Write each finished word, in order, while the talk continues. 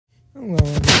Hello,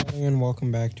 everybody, and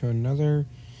welcome back to another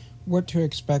What to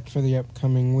Expect for the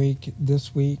Upcoming Week.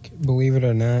 This week, believe it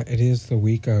or not, it is the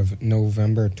week of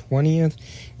November 20th,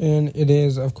 and it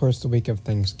is, of course, the week of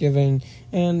Thanksgiving,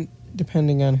 and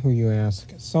depending on who you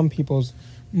ask, some people's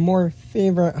more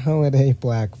favorite holiday,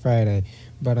 Black Friday.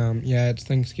 But, it's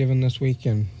Thanksgiving this week,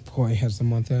 and boy, has the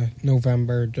month of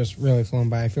November just really flown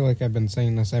by. I feel like I've been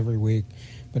saying this every week,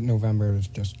 but November is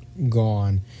just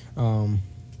gone.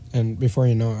 And before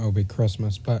you know it, it'll be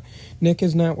Christmas. But Nick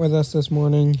is not with us this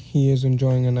morning. He is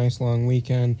enjoying a nice long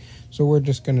weekend. So we're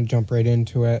just going to jump right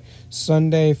into it.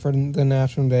 Sunday for the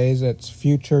national days, it's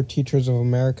Future Teachers of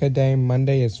America Day.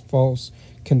 Monday is False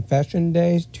Confession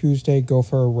Day. Tuesday, Go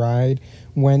for a Ride.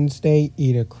 Wednesday,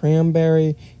 Eat a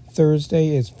Cranberry.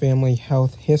 Thursday is Family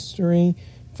Health History.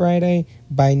 Friday,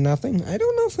 Buy Nothing. I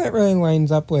don't know if that really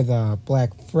lines up with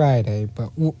Black Friday,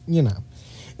 but, you know.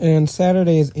 And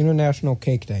Saturday is International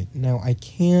Cake Day. Now, I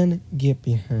can get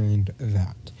behind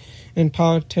that. In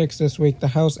politics this week, the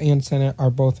House and Senate are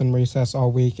both in recess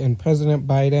all week. And President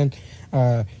Biden,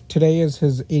 today is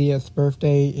his 80th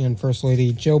birthday, and First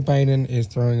Lady Jill Biden is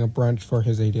throwing a brunch for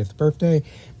his 80th birthday.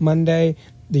 Monday,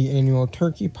 the annual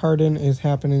turkey pardon is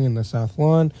happening in the South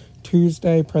Lawn.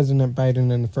 Tuesday, President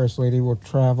Biden and the First Lady will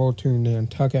travel to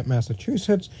Nantucket,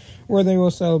 Massachusetts, where they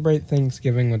will celebrate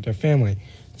Thanksgiving with their family.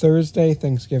 Thursday,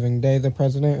 Thanksgiving Day, the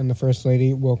President and the First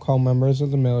Lady will call members of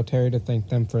the military to thank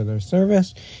them for their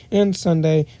service. And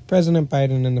Sunday, President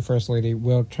Biden and the First Lady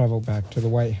will travel back to the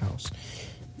White House.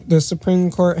 The Supreme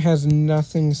Court has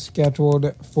nothing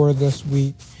scheduled for this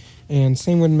week, and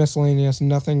same with miscellaneous,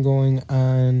 nothing going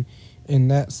on in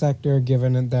that sector,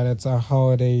 given that it's a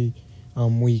holiday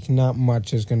week. Not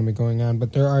much is going to be going on,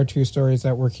 but there are two stories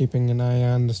that we're keeping an eye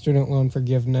on: the student loan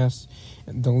forgiveness,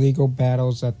 the legal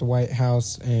battles at the White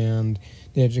House, and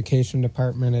the Education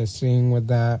Department is seeing with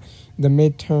that. The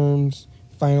midterms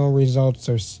final results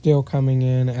are still coming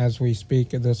in as we speak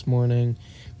this morning,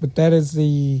 but that is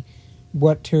the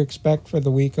what to expect for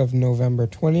the week of November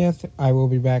 20th. I will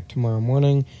be back tomorrow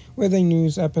morning with a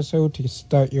news episode to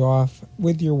start you off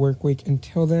with your work week.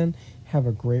 Until then, have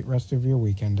a great rest of your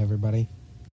weekend, everybody.